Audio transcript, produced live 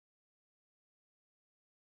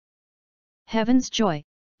Heaven's joy,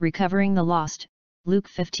 recovering the lost, Luke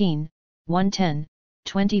 15, 1:10,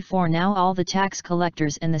 24. Now all the tax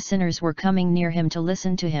collectors and the sinners were coming near him to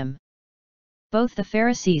listen to him. Both the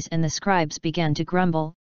Pharisees and the scribes began to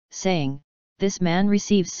grumble, saying, "This man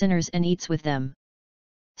receives sinners and eats with them."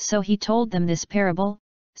 So he told them this parable,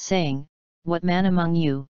 saying, "What man among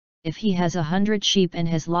you, if he has 100 sheep and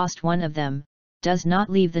has lost one of them, does not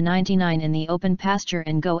leave the 99 in the open pasture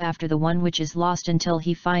and go after the one which is lost until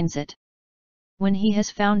he finds it? When he has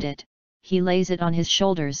found it, he lays it on his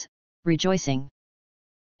shoulders, rejoicing.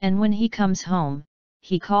 And when he comes home,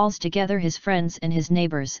 he calls together his friends and his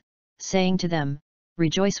neighbors, saying to them,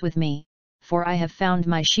 'Rejoice with me, for I have found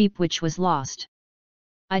my sheep which was lost.'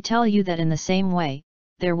 I tell you that in the same way,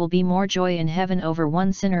 there will be more joy in heaven over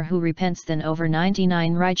one sinner who repents than over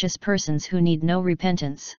 99 righteous persons who need no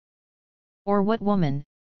repentance. Or what woman,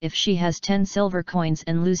 if she has 10 silver coins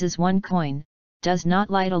and loses one coin, does not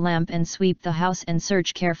light a lamp and sweep the house and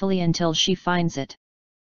search carefully until she finds it?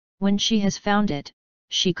 When she has found it,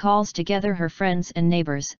 she calls together her friends and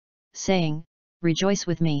neighbors, saying, 'Rejoice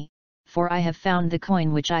with me, for I have found the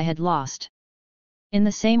coin which I had lost.' In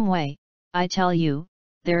the same way, I tell you,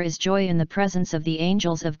 there is joy in the presence of the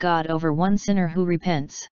angels of God over one sinner who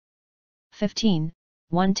repents." 15,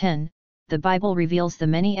 1:10. The Bible reveals the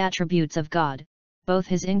many attributes of God, both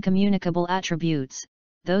his incommunicable attributes,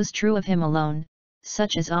 those true of him alone,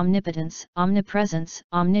 such as omnipotence, omnipresence,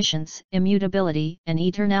 omniscience, immutability, and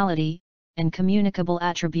eternality, and communicable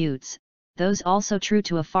attributes, those also true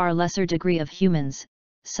to a far lesser degree of humans,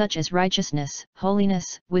 such as righteousness,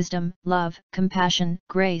 holiness, wisdom, love, compassion,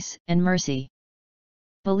 grace, and mercy.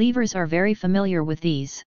 Believers are very familiar with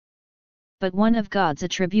these. But one of God's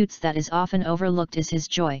attributes that is often overlooked is his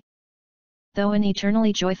joy. Though an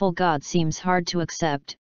eternally joyful God seems hard to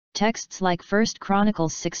accept, texts like 1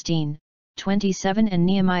 Chronicles 16, 27 and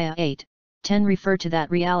Nehemiah 8, 10 refer to that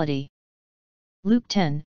reality. Luke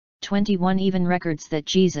 10, 21 even records that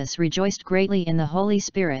Jesus rejoiced greatly in the Holy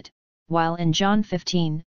Spirit, while in John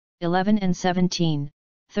 15, 11 and 17,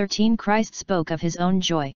 13 Christ spoke of his own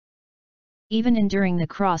joy. Even enduring the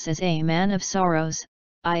cross as a man of sorrows,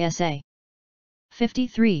 Isa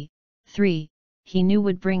 53, 3, he knew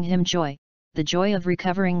would bring him joy, the joy of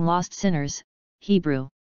recovering lost sinners, Hebrew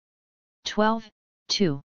 12,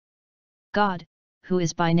 2. God, who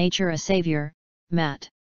is by nature a Savior, Matt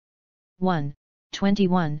 1,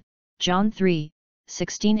 21, John 3,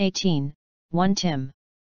 16-18, 1 Tim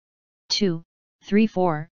 2,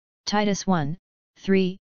 3-4, Titus 1,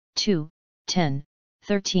 3, 2, 10,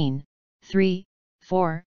 13, 3,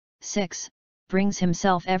 4, 6, brings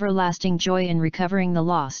himself everlasting joy in recovering the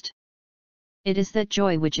lost. It is that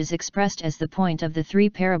joy which is expressed as the point of the 3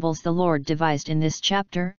 parables the Lord devised in this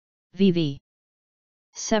chapter, VV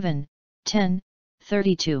 7, 10,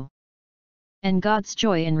 32. And God's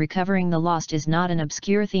joy in recovering the lost is not an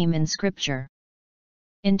obscure theme in Scripture.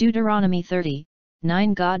 In Deuteronomy 30,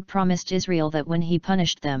 9 God promised Israel that when he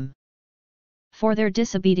punished them for their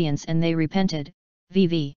disobedience and they repented,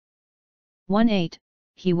 VV 1:8,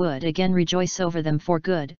 he would again rejoice over them for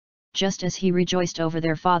good, just as he rejoiced over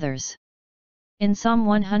their fathers. In Psalm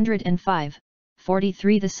 105,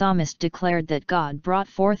 43 the psalmist declared that God brought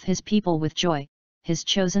forth his people with joy, his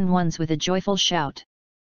chosen ones with a joyful shout.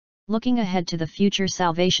 Looking ahead to the future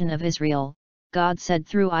salvation of Israel, God said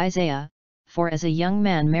through Isaiah, "For as a young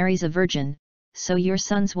man marries a virgin, so your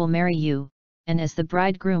sons will marry you, and as the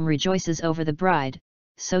bridegroom rejoices over the bride,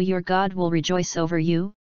 so your God will rejoice over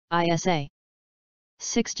you." Isa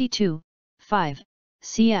 62, 5,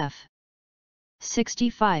 cf.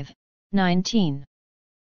 65, 19.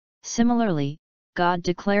 Similarly, God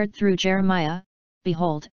declared through Jeremiah,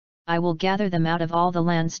 "Behold, I will gather them out of all the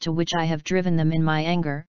lands to which I have driven them in my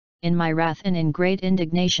anger, in my wrath and in great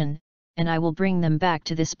indignation, and I will bring them back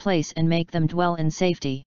to this place and make them dwell in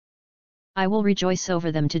safety. I will rejoice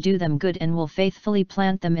over them to do them good and will faithfully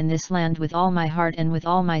plant them in this land with all my heart and with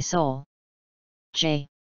all my soul." J.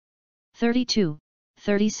 32,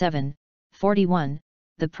 37, 41,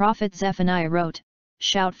 the prophet Zephaniah wrote,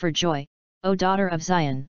 "Shout for joy, O daughter of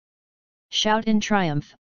Zion! Shout in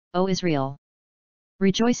triumph, O Israel!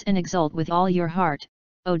 Rejoice and exult with all your heart,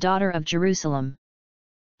 O daughter of Jerusalem!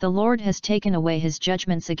 The Lord has taken away his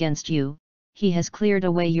judgments against you, he has cleared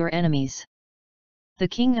away your enemies. The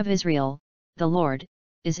King of Israel, the Lord,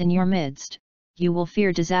 is in your midst, you will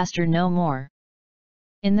fear disaster no more.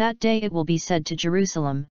 In that day it will be said to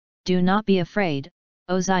Jerusalem, do not be afraid,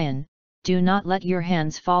 O Zion, do not let your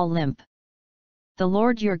hands fall limp. The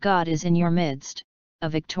Lord your God is in your midst, a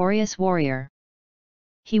victorious warrior.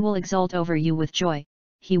 He will exult over you with joy,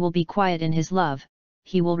 he will be quiet in his love,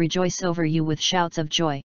 he will rejoice over you with shouts of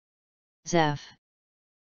joy. Zeph.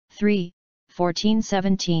 3,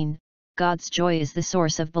 14-17, God's joy is the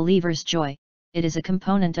source of believers' joy, it is a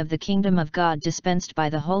component of the kingdom of God dispensed by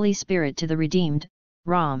the Holy Spirit to the redeemed,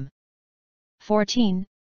 Rom. 14,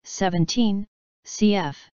 17,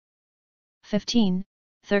 cf. 15,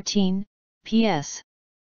 13, ps.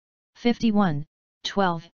 51,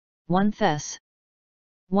 12, 1 Thess.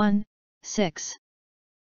 1, 6.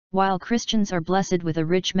 While Christians are blessed with a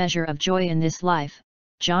rich measure of joy in this life,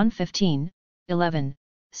 John 15, 11,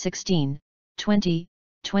 16, 20,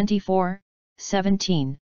 24,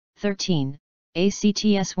 17, 13,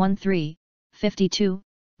 ACTS 13, 52,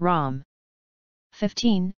 Rom.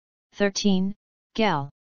 15, 13, Gal.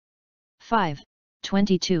 5,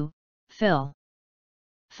 22, Phil.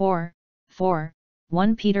 4, 4,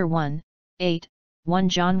 1 Peter 1, 8, 1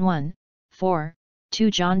 John 1, 4,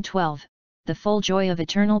 2 John 12, the full joy of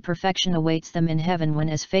eternal perfection awaits them in heaven when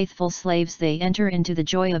as faithful slaves they enter into the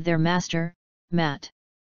joy of their master, Matt.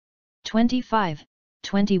 25,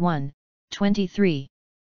 21, 23.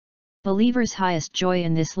 Believers' highest joy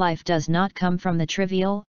in this life does not come from the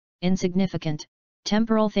trivial, insignificant,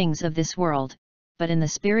 temporal things of this world, but in the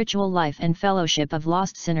spiritual life and fellowship of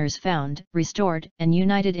lost sinners found, restored, and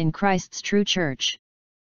united in Christ's true church.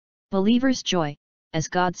 Believers' joy, as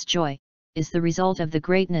God's joy, is the result of the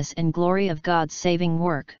greatness and glory of God's saving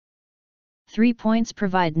work. 3 points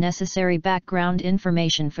provide necessary background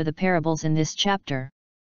information for the parables in this chapter.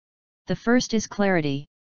 The first is clarity.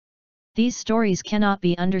 These stories cannot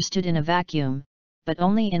be understood in a vacuum, but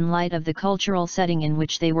only in light of the cultural setting in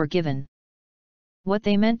which they were given. What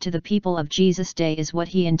they meant to the people of Jesus' day is what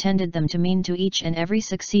he intended them to mean to each and every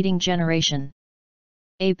succeeding generation.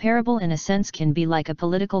 A parable in a sense can be like a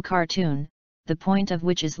political cartoon, the point of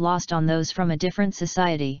which is lost on those from a different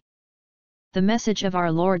society. The message of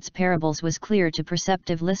our Lord's parables was clear to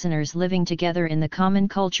perceptive listeners living together in the common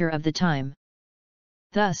culture of the time.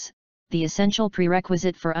 Thus, the essential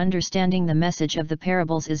prerequisite for understanding the message of the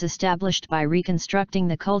parables is established by reconstructing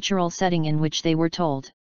the cultural setting in which they were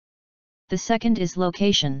told. The second is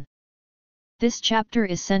location. This chapter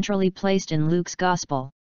is centrally placed in Luke's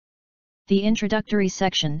Gospel. The introductory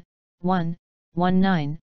section, 1,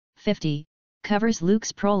 19, 50, covers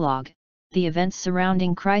Luke's prologue, the events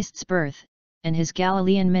surrounding Christ's birth, and his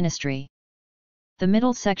Galilean ministry. The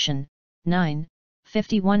middle section, 9,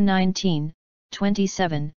 51-19,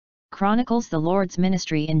 27, chronicles the Lord's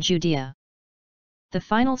ministry in Judea. The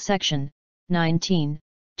final section, 19,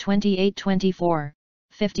 28-24,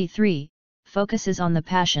 53, focuses on the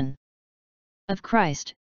Passion of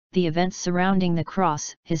Christ, the events surrounding the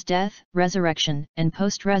cross, his death, resurrection, and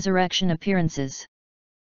post-resurrection appearances.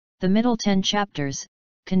 The middle 10 chapters,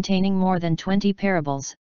 containing more than 20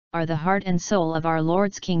 parables, are the heart and soul of our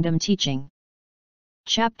Lord's kingdom teaching.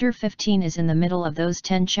 Chapter 15 is in the middle of those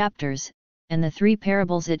 10 chapters, and the 3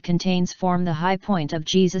 parables it contains form the high point of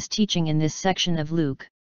Jesus' teaching in this section of Luke.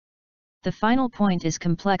 The final point is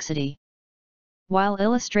complexity. While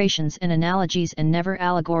illustrations and analogies and never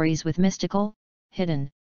allegories with mystical,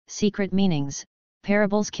 hidden, secret meanings,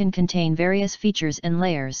 parables can contain various features and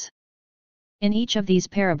layers. In each of these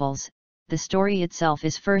parables, the story itself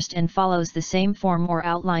is first and follows the same form or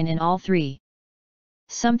outline in all 3.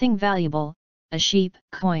 Something valuable, a sheep,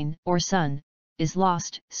 coin, or son, is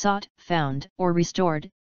lost, sought, found, or restored,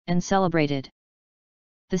 and celebrated.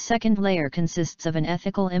 The second layer consists of an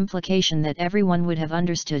ethical implication that everyone would have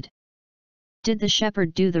understood. Did the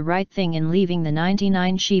shepherd do the right thing in leaving the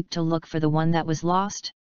 99 sheep to look for the one that was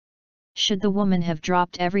lost? Should the woman have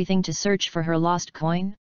dropped everything to search for her lost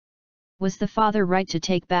coin? Was the father right to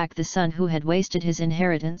take back the son who had wasted his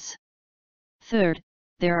inheritance? Third,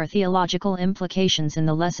 there are theological implications in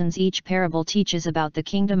the lessons each parable teaches about the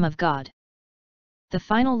kingdom of God. The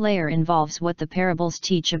final layer involves what the parables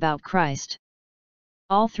teach about Christ.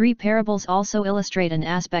 All 3 parables also illustrate an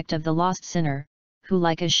aspect of the lost sinner, who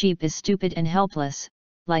like a sheep is stupid and helpless,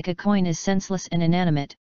 like a coin is senseless and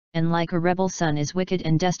inanimate, and like a rebel son is wicked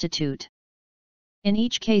and destitute. In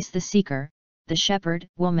each case the seeker, the shepherd,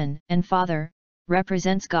 woman, and father,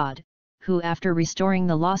 represents God, who after restoring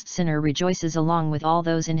the lost sinner rejoices along with all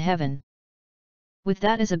those in heaven. With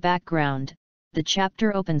that as a background, the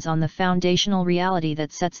chapter opens on the foundational reality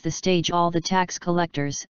that sets the stage: all the tax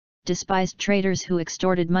collectors, despised traitors who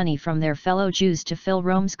extorted money from their fellow Jews to fill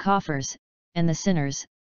Rome's coffers, and the sinners,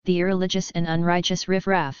 the irreligious and unrighteous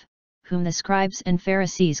riffraff, whom the scribes and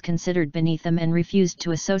Pharisees considered beneath them and refused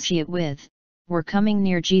to associate with, were coming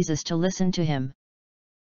near Jesus to listen to him.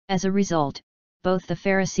 As a result, both the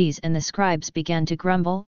Pharisees and the scribes began to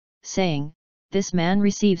grumble, saying, "This man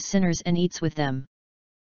receives sinners and eats with them."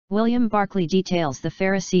 William Barclay details the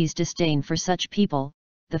Pharisees' disdain for such people,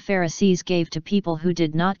 the Pharisees gave to people who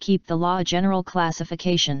did not keep the law a general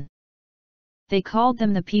classification. They called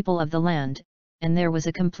them the people of the land, and there was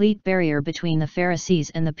a complete barrier between the Pharisees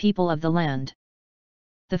and the people of the land.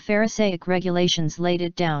 The Pharisaic regulations laid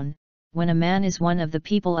it down: when a man is one of the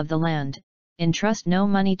people of the land, entrust no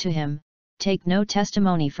money to him, take no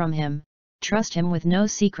testimony from him, trust him with no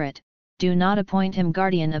secret, do not appoint him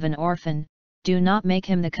guardian of an orphan, do not make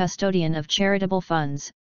him the custodian of charitable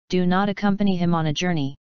funds, do not accompany him on a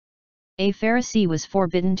journey. A Pharisee was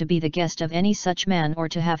forbidden to be the guest of any such man or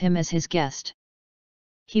to have him as his guest.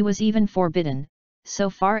 He was even forbidden, so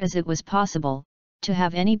far as it was possible, to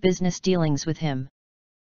have any business dealings with him.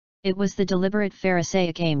 It was the deliberate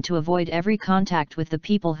Pharisaic aim to avoid every contact with the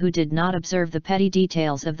people who did not observe the petty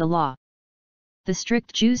details of the law. The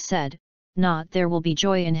strict Jews said, not there will be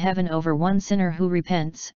joy in heaven over one sinner who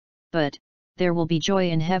repents, but there will be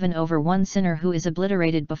joy in heaven over one sinner who is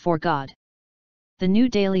obliterated before God. The New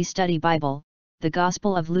Daily Study Bible, The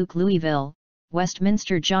Gospel of Luke, Louisville,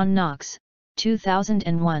 Westminster, John Knox,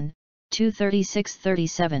 2001,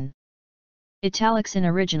 236-37. Italics in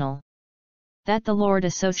original. That the Lord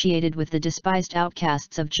associated with the despised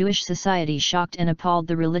outcasts of Jewish society shocked and appalled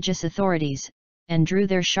the religious authorities, and drew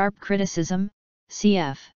their sharp criticism,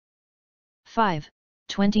 cf. 5,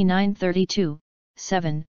 29-32,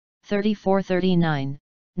 7, 34-39,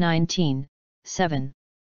 19, 7.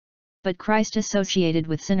 But Christ associated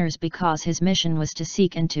with sinners because his mission was to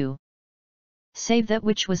seek and to save that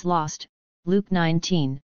which was lost, Luke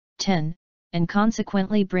 19, 10, and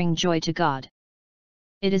consequently bring joy to God.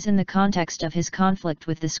 It is in the context of his conflict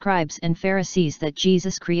with the scribes and Pharisees that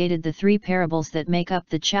Jesus created the three parables that make up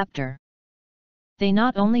the chapter. They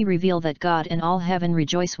not only reveal that God and all heaven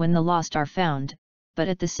rejoice when the lost are found, but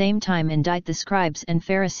at the same time indict the scribes and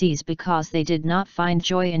Pharisees because they did not find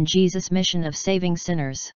joy in Jesus' mission of saving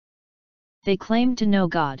sinners. They claimed to know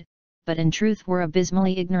God, but in truth were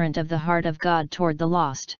abysmally ignorant of the heart of God toward the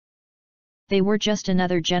lost. They were just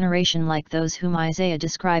another generation like those whom Isaiah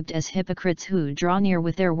described as hypocrites who draw near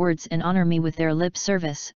with their words and honor me with their lip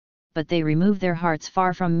service, but they remove their hearts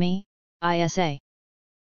far from me, Isa.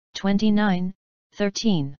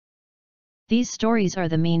 29:13. These stories are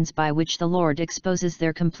the means by which the Lord exposes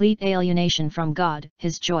their complete alienation from God,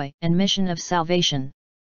 his joy and mission of salvation.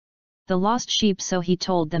 The lost sheep. So he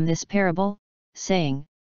told them this parable, saying,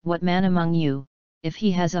 What man among you, if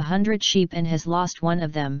he has 100 sheep and has lost one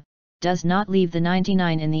of them, does not leave the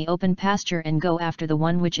 99 in the open pasture and go after the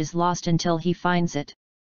one which is lost until he finds it?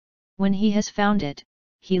 When he has found it,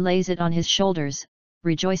 he lays it on his shoulders,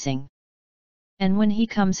 rejoicing. And when he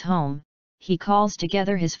comes home, he calls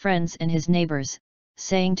together his friends and his neighbors,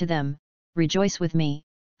 saying to them, Rejoice with me,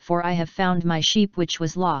 for I have found my sheep which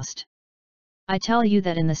was lost. I tell you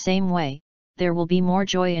that in the same way, there will be more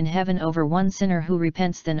joy in heaven over one sinner who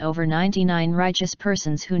repents than over 99 righteous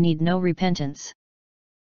persons who need no repentance.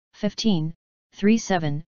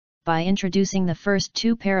 15:3-7. By introducing the first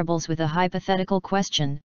two parables with a hypothetical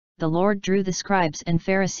question, the Lord drew the scribes and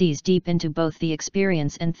Pharisees deep into both the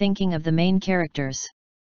experience and thinking of the main characters.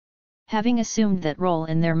 Having assumed that role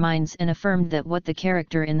in their minds and affirmed that what the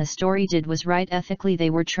character in the story did was right ethically, they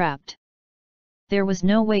were trapped. There was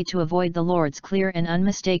no way to avoid the Lord's clear and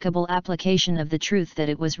unmistakable application of the truth that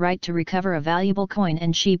it was right to recover a valuable coin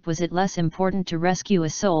and sheep. Was it less important to rescue a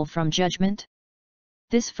soul from judgment?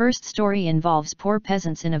 This first story involves poor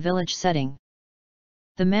peasants in a village setting.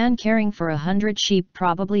 The man caring for 100 sheep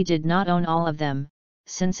probably did not own all of them,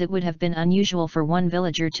 since it would have been unusual for one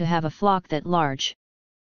villager to have a flock that large.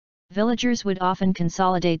 Villagers would often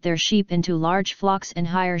consolidate their sheep into large flocks and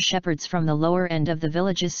hire shepherds from the lower end of the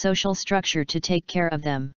village's social structure to take care of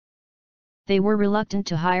them. They were reluctant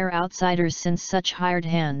to hire outsiders since such hired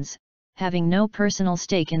hands, having no personal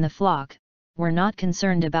stake in the flock, were not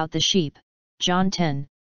concerned about the sheep. John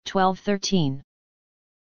 10:12-13.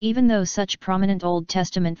 Even though such prominent Old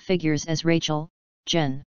Testament figures as Rachel,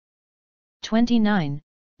 Gen.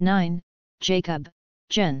 29:9, Jacob,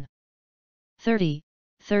 Gen.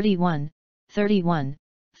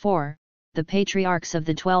 30:31-4, the patriarchs of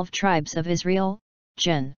the 12 tribes of Israel,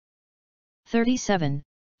 Gen.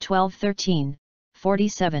 37:12-13,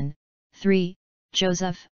 47:3,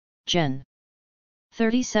 Joseph, Gen.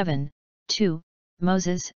 37:2,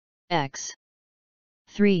 Moses, X.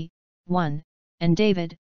 3:1, and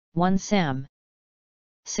David, 1 Sam.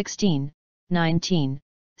 16, 19,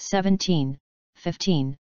 17,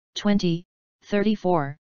 15, 20,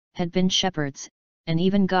 34, had been shepherds, and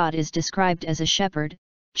even God is described as a shepherd,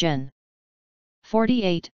 Gen.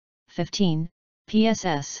 48:15,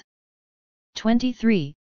 PSS.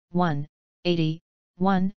 23:1,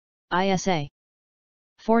 80:1, ISA.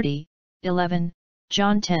 40:11,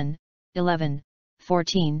 John 10, 11,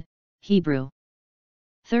 14, Hebrew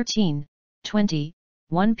 13, 20,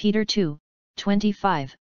 1 Peter 2,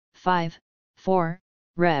 25, 5, 4,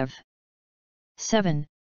 Rev. 7,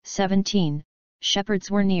 17, shepherds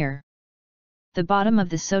were near the bottom of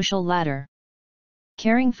the social ladder.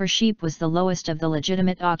 Caring for sheep was the lowest of the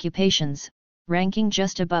legitimate occupations, ranking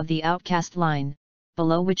just above the outcast line,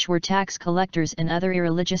 below which were tax collectors and other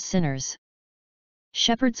irreligious sinners.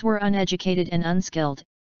 Shepherds were uneducated and unskilled,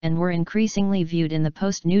 and were increasingly viewed in the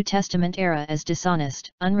post-New Testament era as dishonest,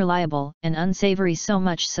 unreliable, and unsavory, so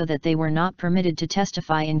much so that they were not permitted to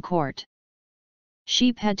testify in court.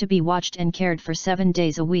 Sheep had to be watched and cared for 7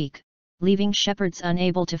 days a week, leaving shepherds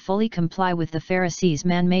unable to fully comply with the Pharisees'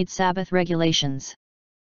 man-made Sabbath regulations.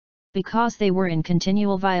 Because they were in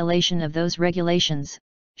continual violation of those regulations,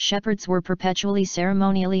 shepherds were perpetually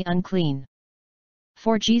ceremonially unclean.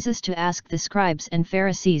 For Jesus to ask the scribes and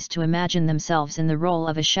Pharisees to imagine themselves in the role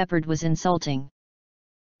of a shepherd was insulting.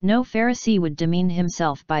 No Pharisee would demean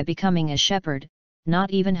himself by becoming a shepherd, not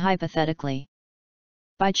even hypothetically.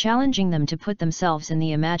 By challenging them to put themselves in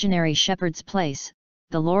the imaginary shepherd's place,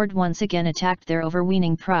 the Lord once again attacked their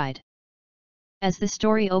overweening pride. As the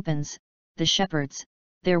story opens, the shepherds,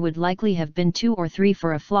 there would likely have been 2 or 3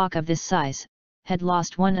 for a flock of this size, had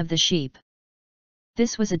lost one of the sheep.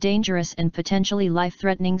 This was a dangerous and potentially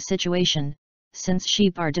life-threatening situation, since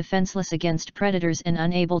sheep are defenseless against predators and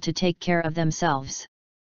unable to take care of themselves.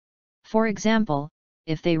 For example,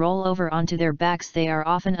 if they roll over onto their backs, they are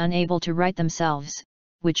often unable to right themselves,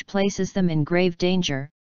 which places them in grave danger.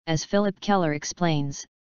 As Philip Keller explains,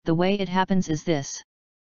 the way it happens is this.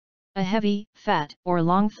 A heavy, fat, or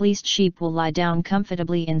long-fleeced sheep will lie down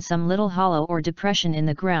comfortably in some little hollow or depression in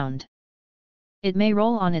the ground. It may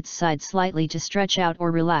roll on its side slightly to stretch out or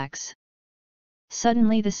relax.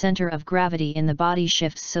 Suddenly the center of gravity in the body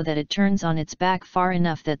shifts so that it turns on its back far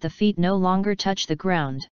enough that the feet no longer touch the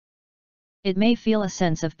ground. It may feel a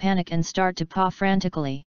sense of panic and start to paw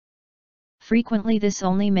frantically. Frequently this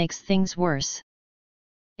only makes things worse.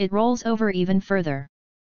 It rolls over even further.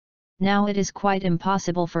 Now it is quite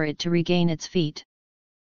impossible for it to regain its feet.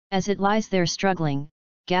 As it lies there struggling,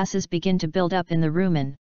 gases begin to build up in the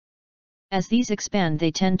rumen. As these expand, they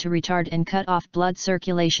tend to retard and cut off blood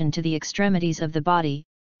circulation to the extremities of the body,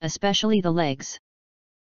 especially the legs.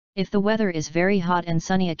 If the weather is very hot and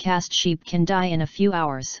sunny, a cast sheep can die in a few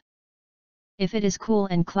hours. If it is cool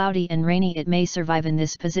and cloudy and rainy, it may survive in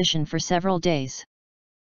this position for several days.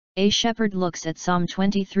 A shepherd looks at Psalm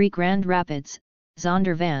 23, Grand Rapids,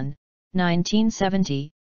 Zondervan,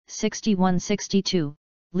 1970, 61-62,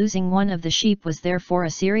 losing one of the sheep was therefore a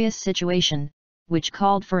serious situation, which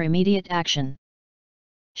called for immediate action.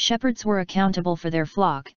 Shepherds were accountable for their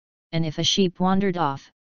flock, and if a sheep wandered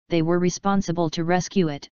off, they were responsible to rescue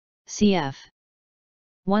it, cf.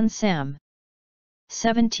 1 Sam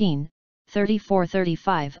 17,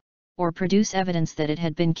 34-35, or produce evidence that it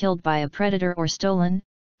had been killed by a predator or stolen,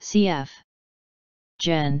 cf.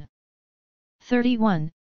 Gen.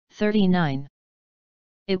 31, 39.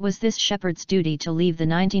 It was this shepherd's duty to leave the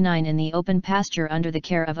 99 in the open pasture under the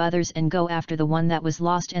care of others and go after the one that was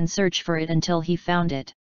lost and search for it until he found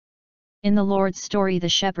it. In the Lord's story, the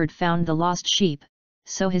shepherd found the lost sheep,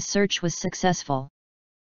 so his search was successful.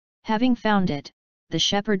 Having found it, the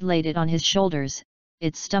shepherd laid it on his shoulders,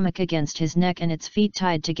 its stomach against his neck and its feet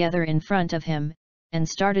tied together in front of him, and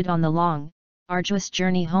started on the long, arduous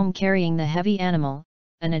journey home carrying the heavy animal.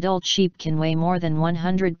 An adult sheep can weigh more than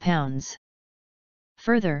 100 pounds.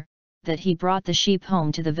 Further, that he brought the sheep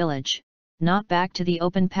home to the village, not back to the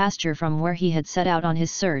open pasture from where he had set out on his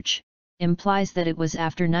search, implies that it was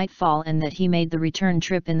after nightfall and that he made the return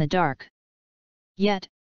trip in the dark. Yet,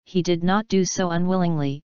 he did not do so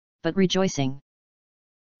unwillingly, but rejoicing.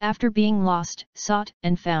 After being lost, sought,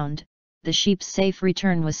 and found, the sheep's safe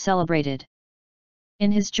return was celebrated.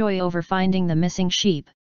 In his joy over finding the missing sheep,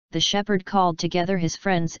 the shepherd called together his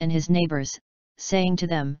friends and his neighbors, saying to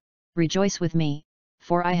them, "Rejoice with me,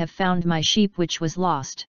 for I have found my sheep which was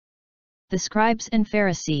lost." The scribes and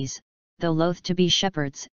Pharisees, though loath to be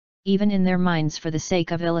shepherds, even in their minds for the sake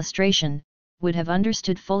of illustration, would have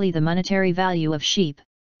understood fully the monetary value of sheep,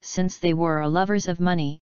 since they were lovers of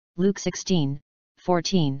money, Luke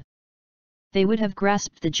 16:14. They would have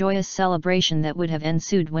grasped the joyous celebration that would have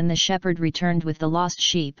ensued when the shepherd returned with the lost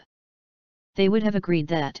sheep. They would have agreed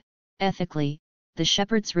that, ethically, the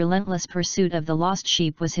shepherd's relentless pursuit of the lost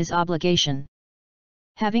sheep was his obligation.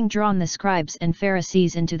 Having drawn the scribes and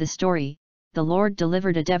Pharisees into the story, the Lord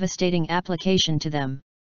delivered a devastating application to them.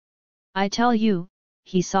 "I tell you,"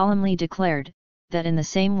 he solemnly declared, "that in the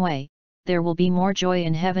same way, there will be more joy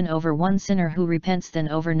in heaven over one sinner who repents than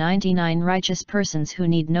over 99 righteous persons who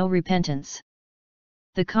need no repentance.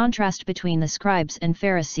 The contrast between the scribes and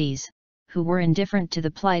Pharisees, who were indifferent to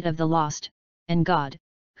the plight of the lost, and God,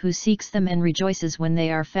 who seeks them and rejoices when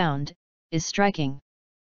they are found, is striking.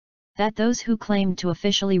 That those who claimed to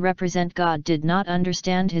officially represent God did not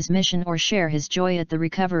understand his mission or share his joy at the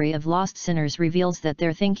recovery of lost sinners reveals that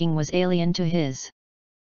their thinking was alien to his.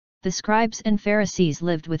 The scribes and Pharisees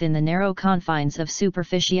lived within the narrow confines of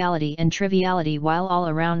superficiality and triviality while all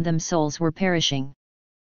around them souls were perishing.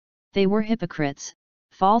 They were hypocrites,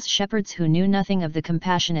 false shepherds who knew nothing of the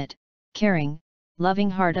compassionate, caring, loving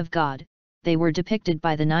heart of God. They were depicted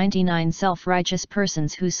by the 99 self-righteous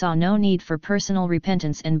persons who saw no need for personal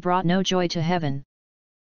repentance and brought no joy to heaven.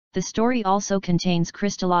 The story also contains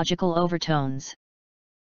Christological overtones.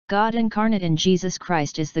 God incarnate in Jesus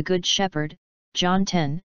Christ is the Good Shepherd, John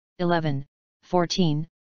 10, 11, 14,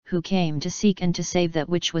 who came to seek and to save that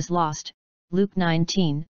which was lost, Luke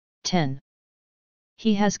 19, 10.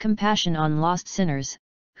 He has compassion on lost sinners,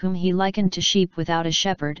 whom he likened to sheep without a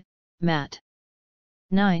shepherd, Matt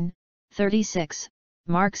 9, 36,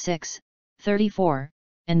 Mark 6, 34,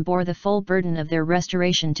 and bore the full burden of their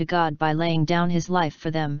restoration to God by laying down his life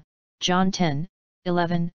for them, John 10,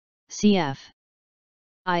 11, cf.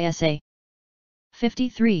 Isa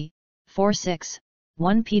 53, 4-6,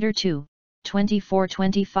 1 Peter 2,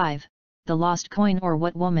 24-25, the lost coin. Or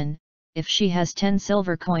what woman, if she has 10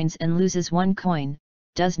 silver coins and loses 1 coin,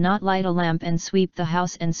 does not light a lamp and sweep the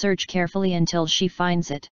house and search carefully until she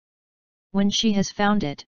finds it? When she has found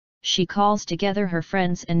it, she calls together her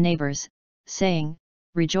friends and neighbors, saying,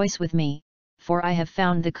 "Rejoice with me, for I have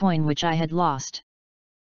found the coin which I had lost."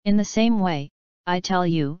 In the same way, I tell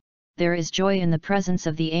you, there is joy in the presence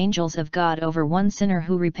of the angels of God over one sinner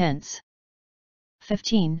who repents.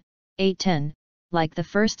 15, 8-10, like the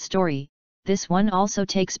first story, this one also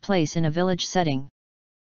takes place in a village setting.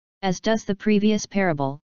 As does the previous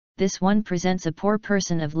parable, this one presents a poor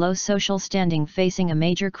person of low social standing facing a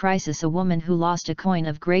major crisis, a woman who lost a coin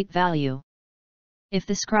of great value. If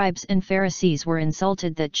the scribes and Pharisees were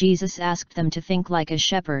insulted that Jesus asked them to think like a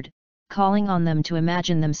shepherd, calling on them to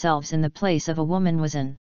imagine themselves in the place of a woman was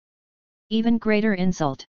an even greater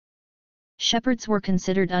insult. Shepherds were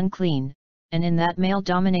considered unclean, and in that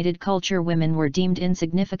male-dominated culture women were deemed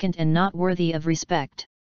insignificant and not worthy of respect.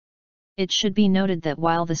 It should be noted that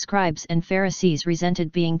while the scribes and Pharisees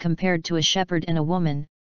resented being compared to a shepherd and a woman,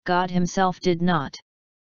 God himself did not.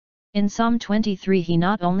 In Psalm 23 he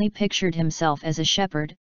not only pictured himself as a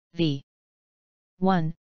shepherd, v.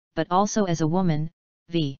 1, but also as a woman,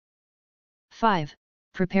 v. 5.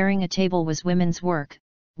 Preparing a table was women's work,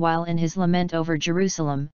 while in his lament over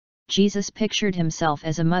Jerusalem, Jesus pictured himself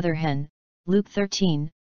as a mother hen, Luke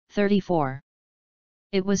 13, 34.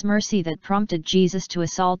 It was mercy that prompted Jesus to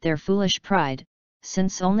assault their foolish pride,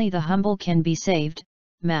 since only the humble can be saved,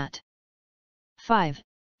 Matt 5,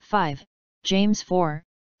 5, James 4,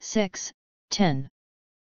 6, 10.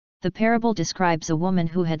 The parable describes a woman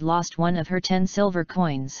who had lost one of her 10 silver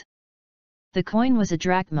coins. The coin was a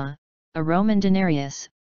drachma, a Roman denarius,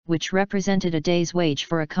 which represented a day's wage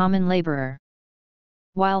for a common laborer.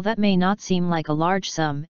 While that may not seem like a large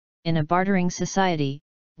sum, in a bartering society,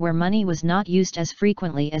 where money was not used as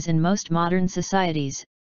frequently as in most modern societies,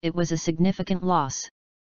 it was a significant loss.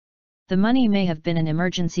 The money may have been an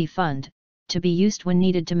emergency fund, to be used when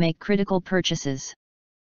needed to make critical purchases.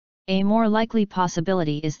 A more likely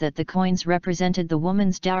possibility is that the coins represented the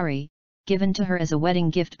woman's dowry, given to her as a wedding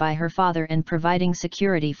gift by her father and providing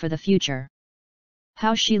security for the future.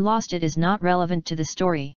 How she lost it is not relevant to the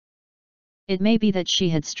story. It may be that she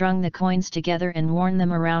had strung the coins together and worn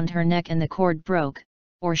them around her neck and the cord broke,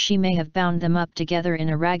 or she may have bound them up together in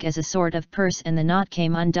a rag as a sort of purse and the knot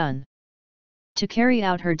came undone. To carry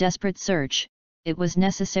out her desperate search, it was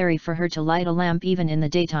necessary for her to light a lamp even in the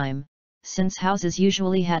daytime, since houses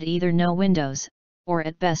usually had either no windows, or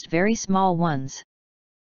at best very small ones.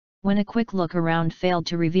 When a quick look around failed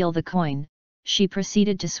to reveal the coin, she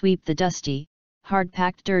proceeded to sweep the dusty,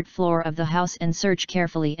 hard-packed dirt floor of the house and search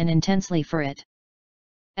carefully and intensely for it.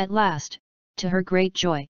 At last, to her great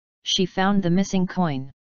joy, she found the missing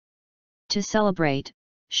coin. To celebrate,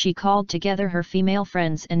 she called together her female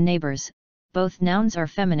friends and neighbors, both nouns are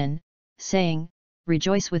feminine, saying,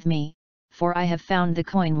 "Rejoice with me, for I have found the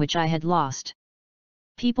coin which I had lost."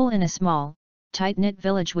 People in a small, tight-knit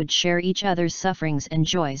village would share each other's sufferings and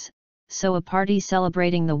joys, so a party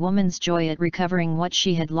celebrating the woman's joy at recovering what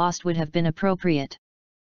she had lost would have been appropriate.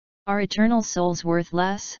 Are eternal souls worth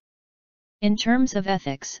less? In terms of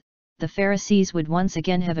ethics, the Pharisees would once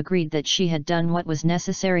again have agreed that she had done what was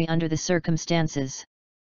necessary under the circumstances.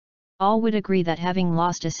 All would agree that having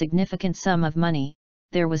lost a significant sum of money,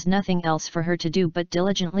 there was nothing else for her to do but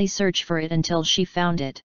diligently search for it until she found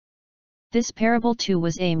it. This parable too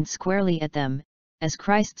was aimed squarely at them, as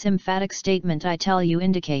Christ's emphatic statement "I tell you"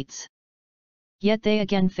 indicates. Yet they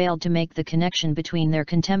again failed to make the connection between their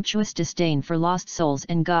contemptuous disdain for lost souls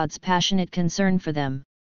and God's passionate concern for them.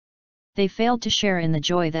 They failed to share in the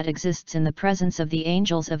joy that exists in the presence of the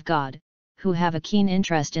angels of God, who have a keen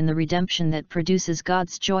interest in the redemption that produces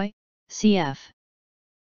God's joy, cf.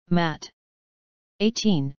 Matt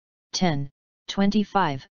 18, 10,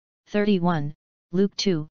 25, 31, Luke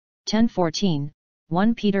 2, 10, 14,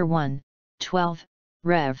 1 Peter 1, 12,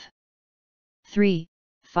 Rev. 3,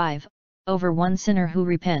 5, over one sinner who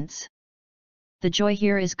repents. The joy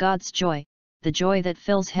here is God's joy, the joy that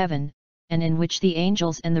fills heaven, and in which the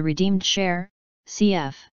angels and the redeemed share,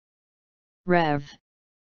 cf. Rev.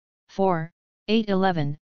 4, 8,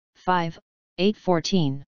 11, 5, 8,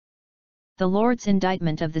 14. The Lord's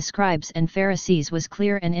indictment of the scribes and Pharisees was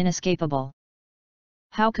clear and inescapable.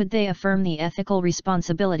 How could they affirm the ethical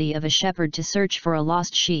responsibility of a shepherd to search for a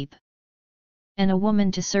lost sheep, and a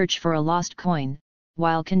woman to search for a lost coin,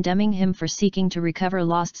 while condemning him for seeking to recover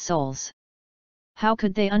lost souls? How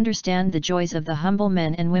could they understand the joys of the humble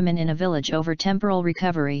men and women in a village over temporal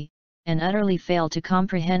recovery, and utterly fail to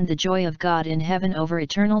comprehend the joy of God in heaven over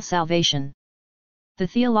eternal salvation? The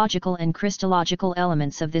theological and Christological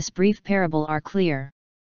elements of this brief parable are clear.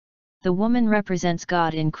 The woman represents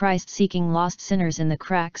God in Christ seeking lost sinners in the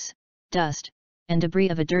cracks, dust, and debris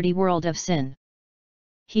of a dirty world of sin.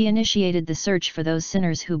 He initiated the search for those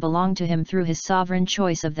sinners who belong to him through his sovereign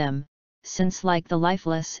choice of them, since like the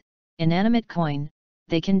lifeless, inanimate coin,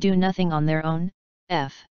 they can do nothing on their own,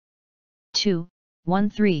 f. 2,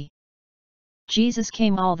 1-3. Jesus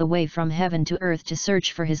came all the way from heaven to earth to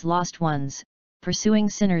search for his lost ones, pursuing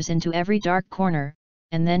sinners into every dark corner,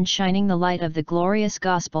 and then shining the light of the glorious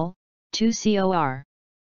gospel, 2 Cor.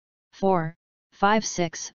 4, 5,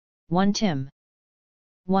 6, 1 Tim.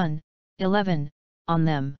 1, 11, on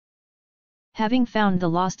them. Having found the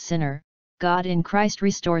lost sinner, God in Christ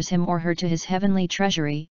restores him or her to his heavenly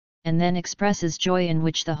treasury, and then expresses joy in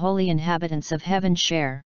which the holy inhabitants of heaven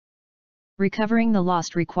share. Recovering the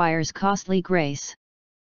lost requires costly grace.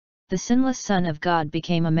 The sinless Son of God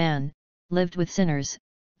became a man, lived with sinners,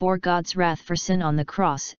 bore God's wrath for sin on the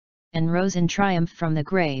cross, and rose in triumph from the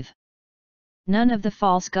grave. None of the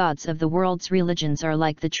false gods of the world's religions are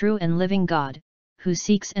like the true and living God, who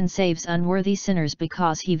seeks and saves unworthy sinners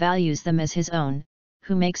because he values them as his own,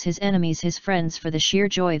 who makes his enemies his friends for the sheer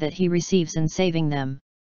joy that he receives in saving them.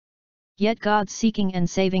 Yet God's seeking and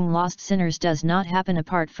saving lost sinners does not happen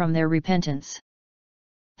apart from their repentance.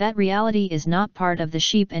 That reality is not part of the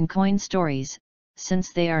sheep and coin stories,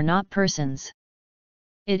 since they are not persons.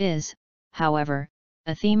 It is, however,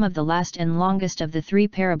 a theme of the last and longest of the three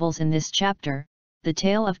parables in this chapter, the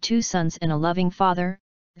tale of two sons and a loving father,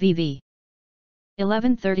 VV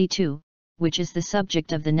 1132, which is the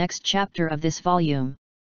subject of the next chapter of this volume.